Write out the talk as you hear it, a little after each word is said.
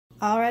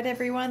Alright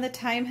everyone, the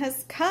time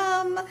has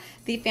come!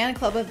 The fan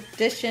club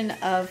edition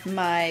of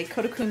my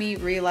Kumi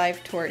Real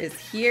Life tour is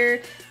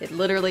here. It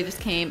literally just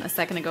came a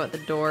second ago at the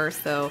door,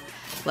 so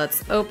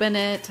let's open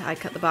it. I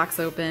cut the box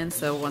open,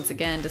 so once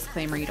again,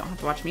 disclaimer, you don't have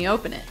to watch me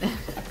open it.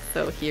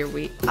 So here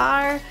we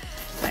are.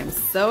 I'm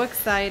so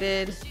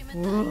excited.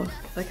 Whoa,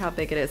 look how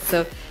big it is.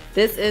 So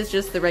this is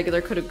just the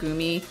regular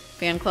Kumi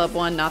fan club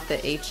one, not the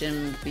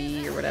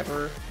HMB or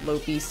whatever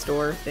Lopi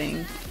store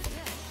thing.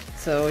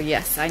 So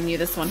yes, I knew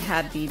this one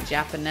had the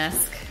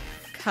Japanesque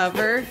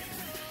cover.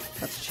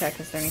 Let's check,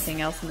 is there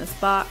anything else in this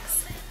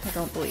box? I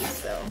don't believe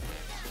so.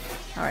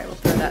 Alright, we'll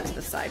throw that to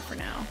the side for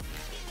now.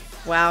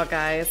 Wow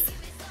guys,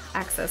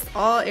 access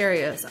all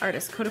areas,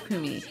 artist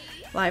Kumi,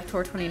 Live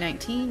Tour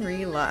 2019,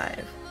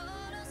 Relive.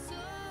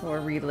 Or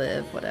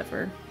Relive,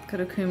 whatever.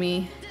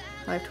 Kumi,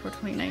 Live Tour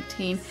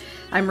 2019.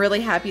 I'm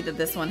really happy that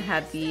this one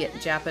had the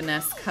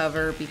Japanesque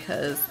cover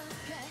because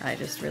I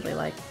just really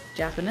like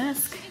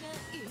Japanesque.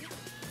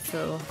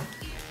 So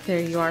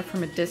there you are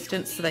from a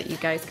distance so that you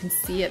guys can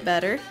see it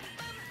better.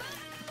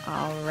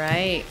 All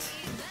right,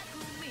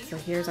 so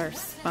here's our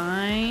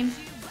spine.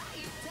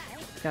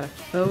 We've got a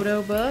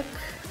photo book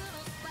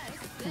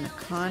and the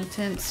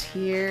contents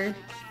here.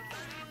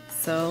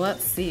 So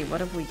let's see, what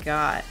have we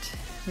got?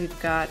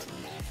 We've got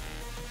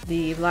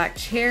the Black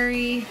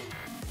Cherry,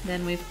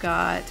 then we've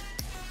got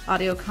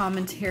audio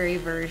commentary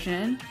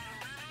version,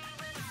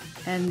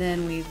 and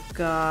then we've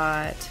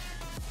got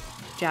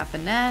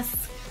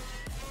Japanesque,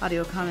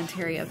 audio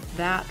commentary of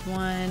that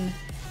one,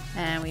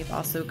 and we've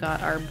also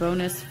got our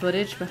bonus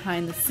footage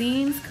behind the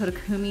scenes,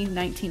 Kumi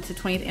 19th to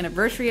 20th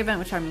anniversary event,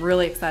 which I'm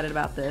really excited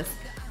about this,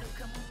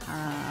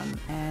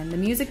 and the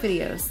music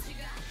videos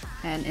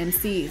and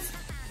MCs.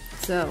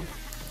 So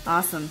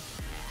awesome.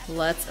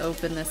 Let's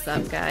open this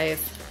up,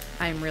 guys.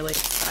 I'm really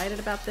excited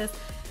about this.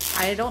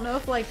 I don't know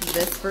if like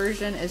this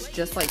version is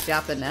just like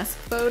Japanesque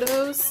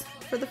photos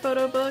for the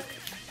photo book,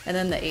 and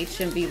then the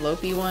HMB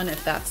Lopi one,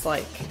 if that's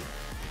like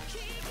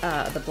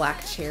the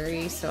Black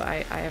Cherry, so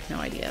I have no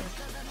idea.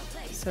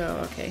 So,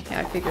 okay,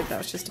 yeah, I figured that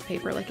was just a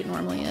paper like it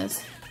normally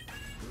is.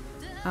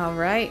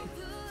 Alright,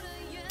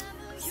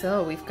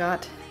 so we've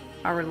got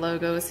our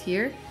logos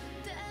here,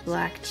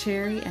 Black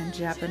Cherry and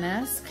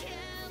Japanesque.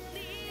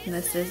 And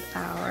this is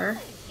our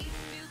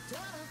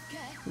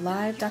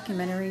live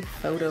documentary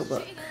photo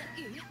book.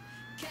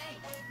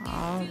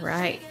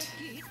 Alright,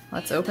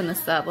 let's open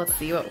this up, let's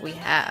see what we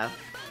have.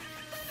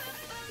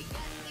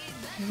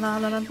 La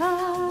la la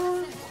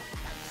la!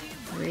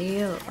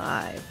 Real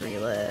Live,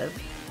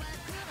 Relive.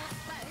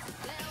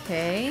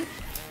 Okay,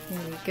 here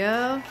we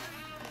go.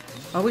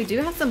 Oh, we do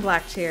have some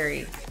Black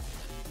Cherry.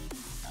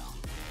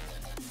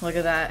 Look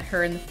at that,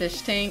 her in the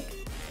fish tank.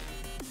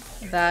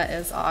 That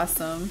is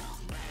awesome.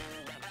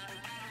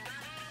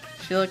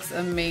 She looks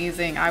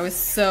amazing. I was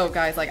so,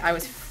 guys, like I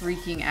was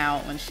freaking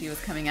out when she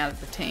was coming out of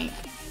the tank.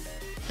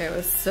 It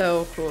was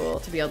so cool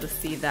to be able to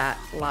see that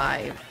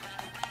live.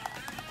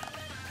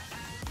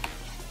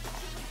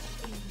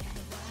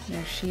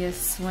 There she is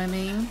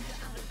swimming.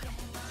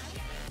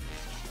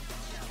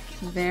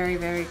 Very,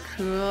 very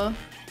cool.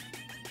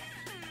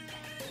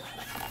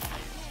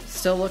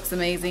 Still looks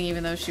amazing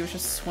even though she was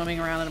just swimming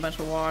around in a bunch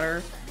of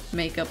water.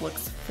 Makeup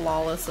looks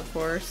flawless, of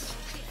course.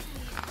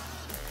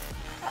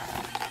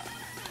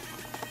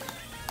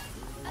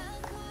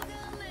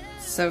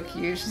 So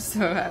cute, she's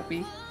so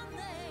happy.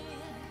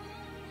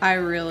 I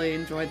really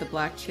enjoyed the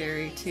Black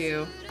Cherry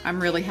too.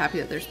 I'm really happy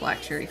that there's Black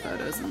Cherry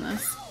photos in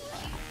this.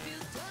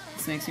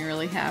 This makes me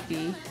really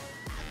happy.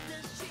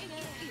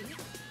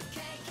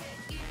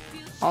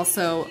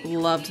 Also,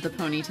 loved the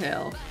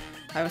ponytail.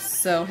 I was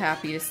so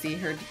happy to see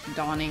her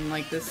donning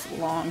like this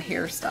long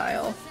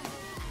hairstyle.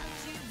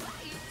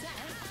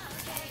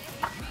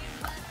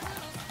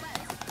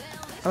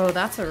 Oh,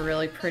 that's a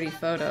really pretty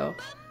photo.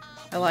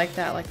 I like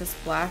that, like this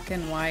black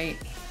and white,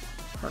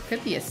 or it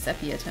could be a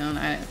sepia tone.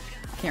 I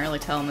can't really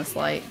tell in this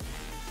light.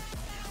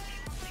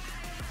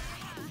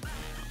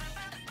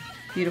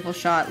 Beautiful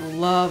shot.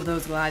 Love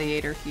those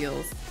gladiator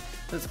heels.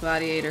 Those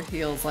gladiator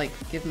heels like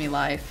give me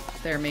life.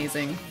 They're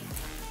amazing.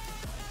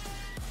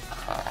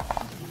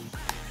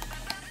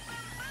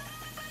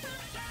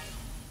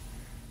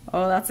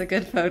 Oh, that's a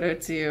good photo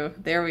too.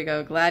 There we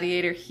go.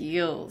 Gladiator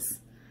heels.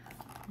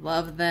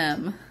 Love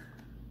them.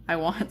 I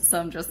want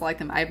some just like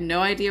them. I have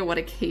no idea what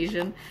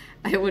occasion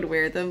I would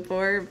wear them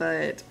for,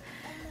 but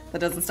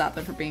that doesn't stop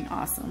them from being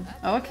awesome.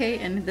 Okay,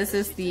 and this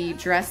is the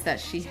dress that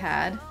she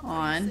had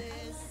on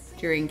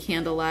during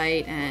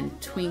Candlelight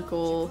and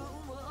Twinkle.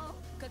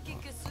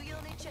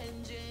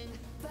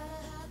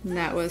 And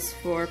that was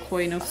for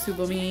Koi no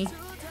Tsubomi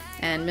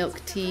and Milk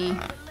Tea.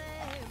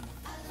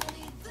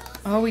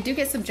 Oh, we do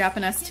get some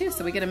Japanese too,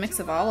 so we get a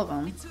mix of all of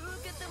them.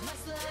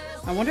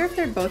 I wonder if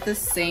they're both the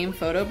same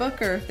photo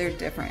book or if they're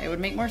different. It would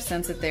make more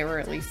sense if they were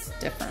at least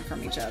different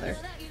from each other.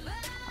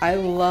 I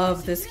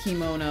love this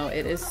kimono.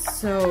 It is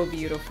so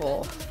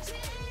beautiful.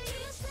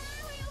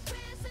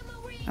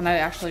 And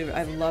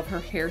I love her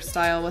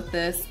hairstyle with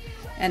this.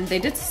 And they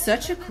did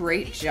such a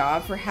great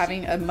job for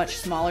having a much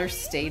smaller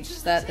stage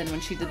set than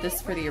when she did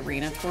this for the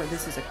arena tour.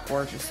 This is a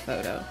gorgeous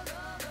photo.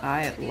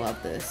 I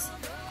love this.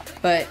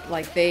 But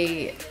like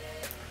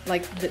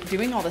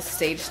doing all the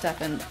stage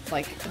stuff and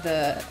like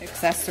the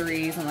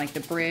accessories and like the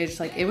bridge,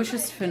 like it was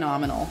just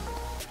phenomenal.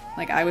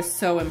 Like I was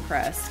so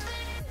impressed.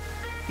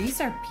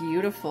 These are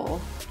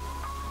beautiful.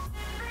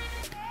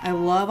 I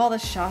love all the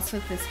shots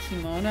with this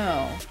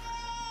kimono.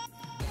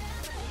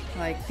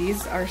 Like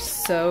these are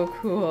so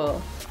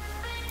cool.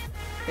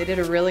 They did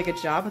a really good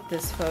job with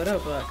this photo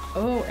book.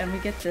 Oh, and we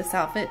get this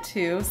outfit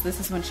too. So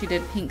this is when she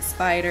did Pink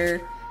Spider,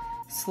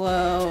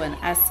 Slow, and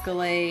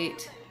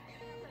Escalate.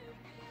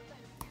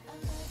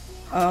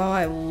 Oh,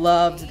 I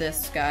loved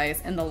this,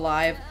 guys. In the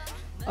live,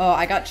 oh,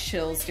 I got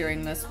chills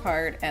during this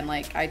part and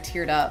like I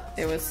teared up.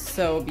 It was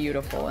so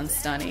beautiful and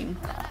stunning.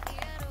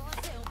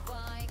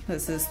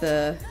 This is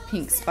the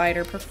Pink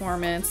Spider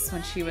performance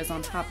when she was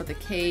on top of the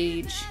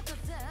cage.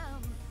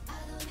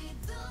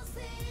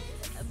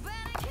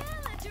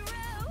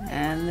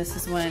 And this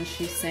is when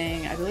she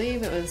sang, I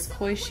believe it was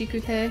Koi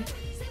Shikute.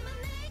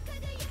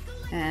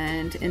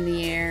 And In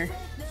the Air.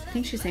 I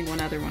think she sang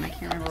one other one. I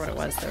can't remember what it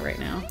was though right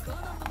now.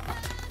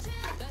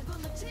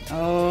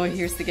 Oh,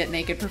 here's the Get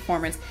Naked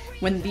performance.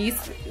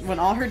 When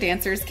all her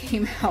dancers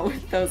came out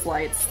with those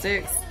light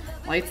sticks,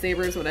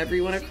 lightsabers, whatever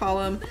you want to call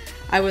them,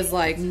 I was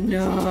like,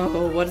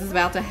 no, what is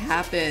about to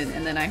happen?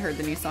 And then I heard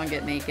the new song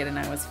Get Naked and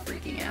I was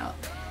freaking out.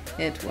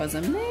 It was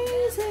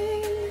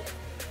amazing.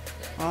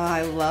 Oh,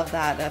 I love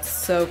that. That's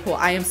so cool.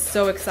 I am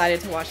so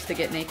excited to watch the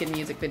Get Naked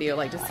music video,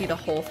 like to see the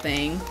whole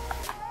thing.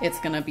 It's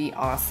gonna be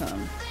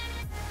awesome.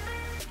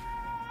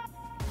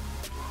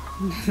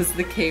 This is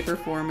the K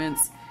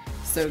performance.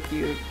 So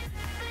cute.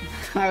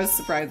 I was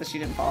surprised that she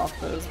didn't fall off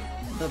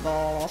the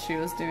ball while she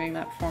was doing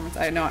that performance.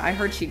 I know, I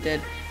heard she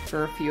did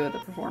for a few of the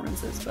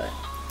performances, but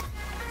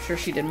I'm sure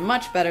she did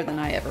much better than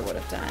I ever would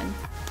have done.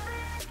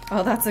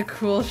 Oh, that's a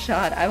cool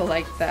shot. I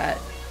like that.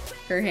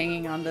 Her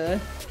hanging on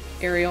the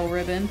aerial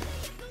ribbon.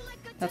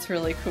 That's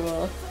really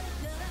cool.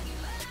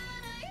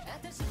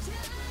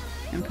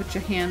 And put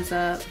your hands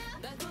up.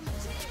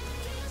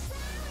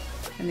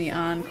 And the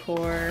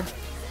encore.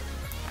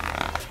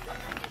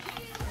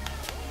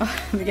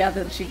 Yeah,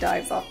 then she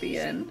dives off the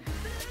end.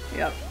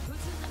 Yep.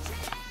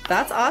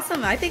 That's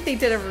awesome. I think they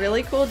did a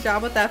really cool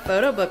job with that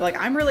photo book. Like,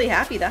 I'm really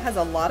happy. That has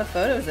a lot of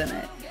photos in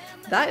it.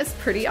 That is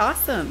pretty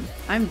awesome.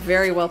 I'm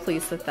very well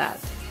pleased with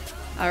that.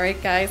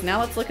 Alright guys, now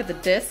let's look at the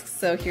discs.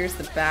 So here's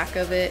the back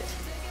of it.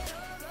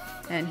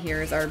 And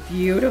here's our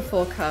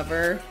beautiful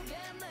cover.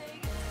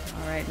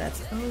 Alright,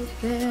 let's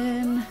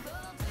open.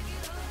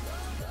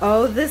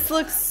 Oh, this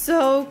looks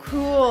so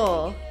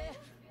cool.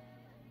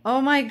 Oh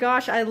my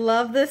gosh, I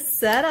love this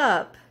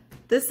setup.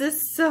 This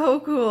is so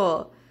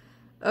cool.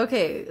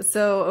 Okay,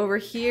 so over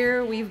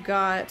here we've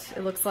got,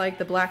 it looks like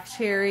the Black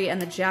Cherry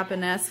and the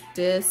Japanesque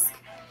disc.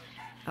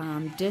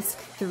 Disc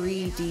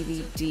 3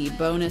 DVD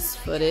bonus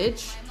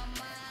footage.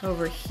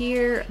 Over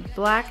here,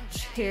 Black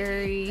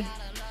Cherry.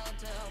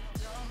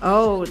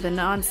 Oh, the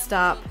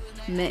non-stop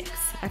mix.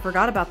 I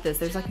forgot about this.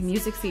 There's like a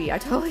music CD. I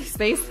totally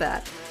spaced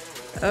that.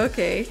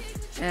 Okay.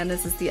 And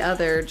this is the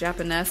other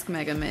Japanesque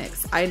mega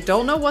mix. I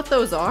don't know what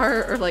those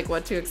are or like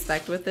what to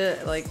expect with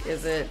it. Like,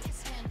 is it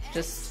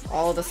just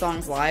all of the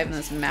songs live in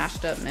this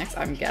mashed up mix?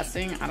 I'm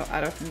guessing. I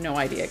have no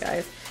idea,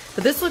 guys.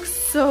 But this looks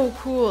so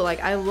cool.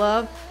 Like, I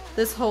love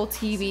this whole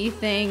TV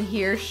thing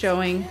here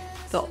showing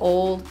the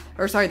old,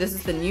 or sorry, this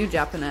is the new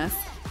Japanesque.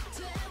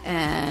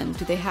 And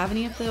do they have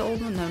any of the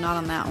old one? No, not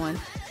on that one.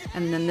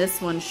 And then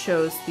this one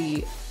shows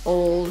the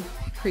old,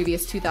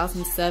 previous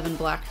 2007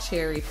 Black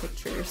Cherry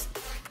pictures.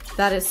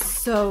 That is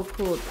so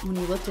cool. When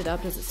you lift it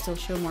up, does it still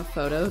show more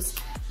photos?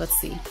 Let's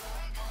see.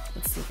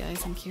 Let's see,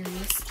 guys. I'm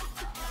curious.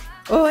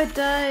 Oh, it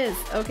does!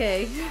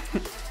 Okay.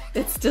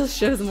 It still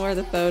shows more of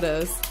the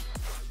photos.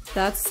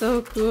 That's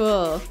so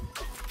cool.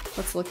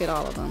 Let's look at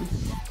all of them.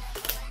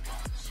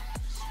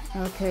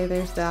 Okay,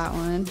 there's that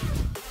one.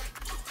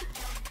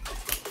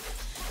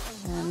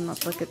 And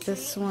let's look at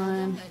this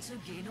one.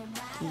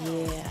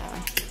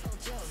 Yeah.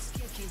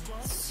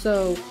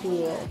 So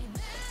cool.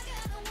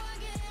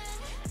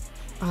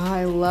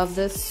 I love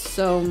this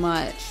so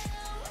much.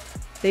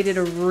 They did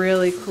a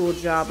really cool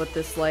job with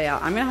this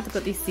layout. I'm gonna have to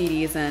put these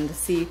CDs in to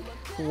see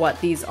what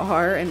these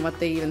are and what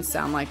they even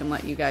sound like and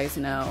let you guys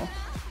know.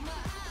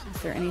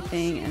 Is there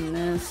anything in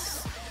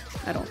this?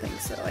 I don't think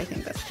so. I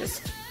think that's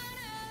just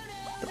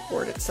the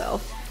board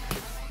itself.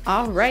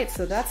 Alright,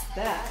 so that's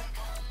that.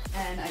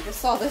 And I just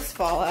saw this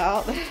fall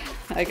out.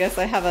 I guess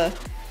I have a,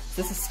 is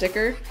this a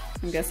sticker?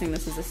 I'm guessing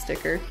this is a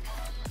sticker.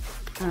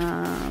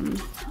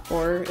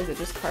 Or is it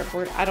just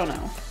cardboard? I don't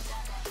know.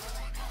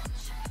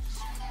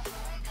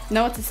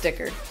 No, it's a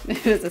sticker.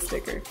 It is a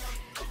sticker.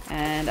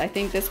 And I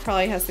think this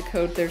probably has the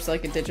code. There's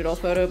like a digital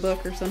photo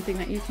book or something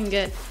that you can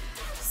get.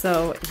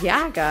 So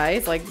yeah,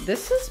 guys, like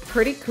this is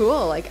pretty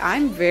cool. Like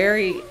I'm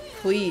very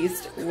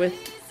pleased with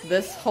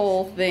this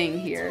whole thing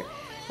here.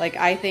 Like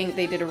I think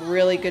they did a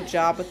really good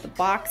job with the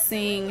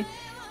boxing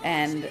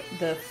And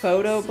the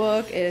photo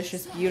book is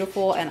just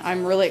beautiful, and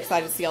I'm really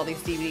excited to see all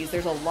these DVDs.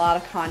 There's a lot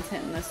of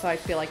content in this, so I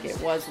feel like it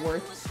was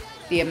worth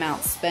the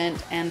amount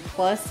spent, and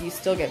plus you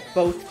still get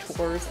both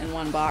tours in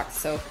one box,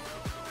 so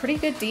pretty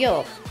good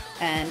deal.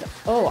 And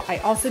oh, I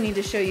also need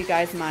to show you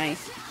guys my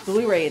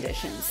Blu-ray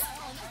editions.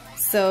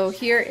 So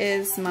here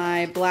is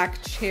my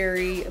Black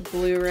Cherry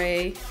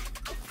Blu-ray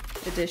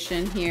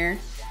edition here.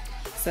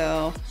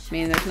 So, I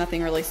mean, there's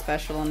nothing really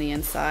special on the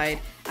inside.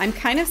 I'm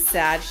kind of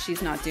sad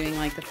she's not doing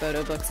like the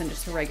photo books and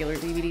just her regular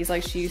DVDs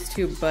like she used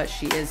to, but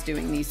she is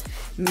doing these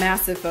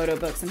massive photo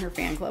books in her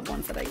fan club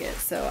ones that I get,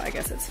 so I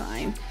guess it's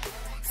fine.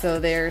 So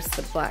there's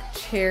the Black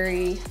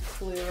Cherry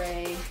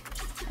Blu-ray,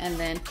 and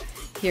then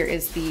here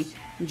is the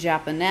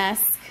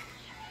Japanesque.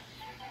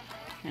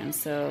 And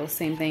so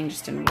same thing,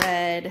 just in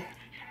red.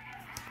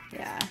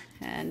 Yeah,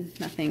 and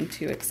nothing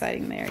too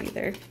exciting there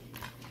either.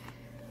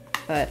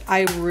 But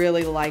I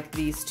really like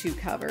these two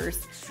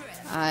covers.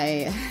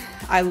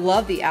 I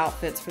love the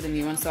outfits for the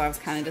new ones, so I was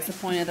kind of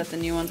disappointed that the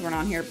new ones weren't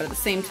on here, but at the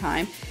same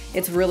time,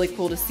 it's really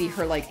cool to see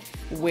her like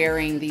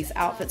wearing these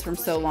outfits from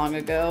so long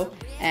ago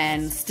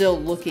and still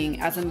looking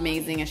as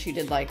amazing as she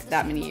did like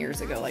that many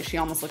years ago. Like she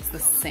almost looks the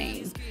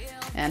same,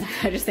 and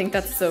I just think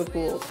that's so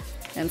cool.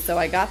 And so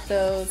I got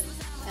those,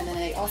 and then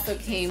they also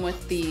came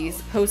with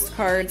these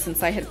postcards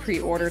since I had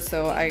pre-ordered,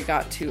 so I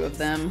got 2 of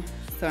them.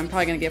 So I'm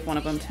probably gonna give one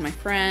of them to my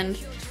friend,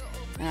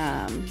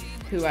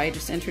 who I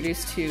just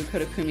introduced to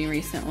Kumi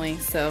recently.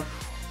 So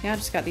yeah, I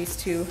just got these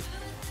 2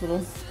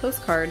 little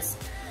postcards.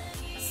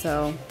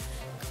 So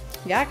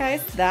yeah,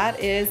 guys, that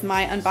is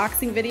my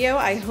unboxing video.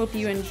 I hope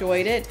you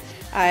enjoyed it.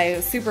 I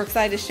was super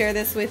excited to share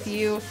this with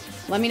you.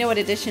 Let me know what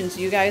editions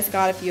you guys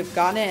got if you've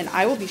gotten it, and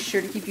I will be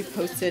sure to keep you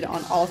posted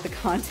on all of the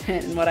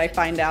content and what I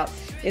find out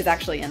is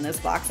actually in this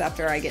box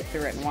after I get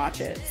through it and watch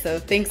it. So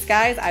thanks,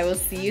 guys. I will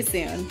see you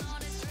soon.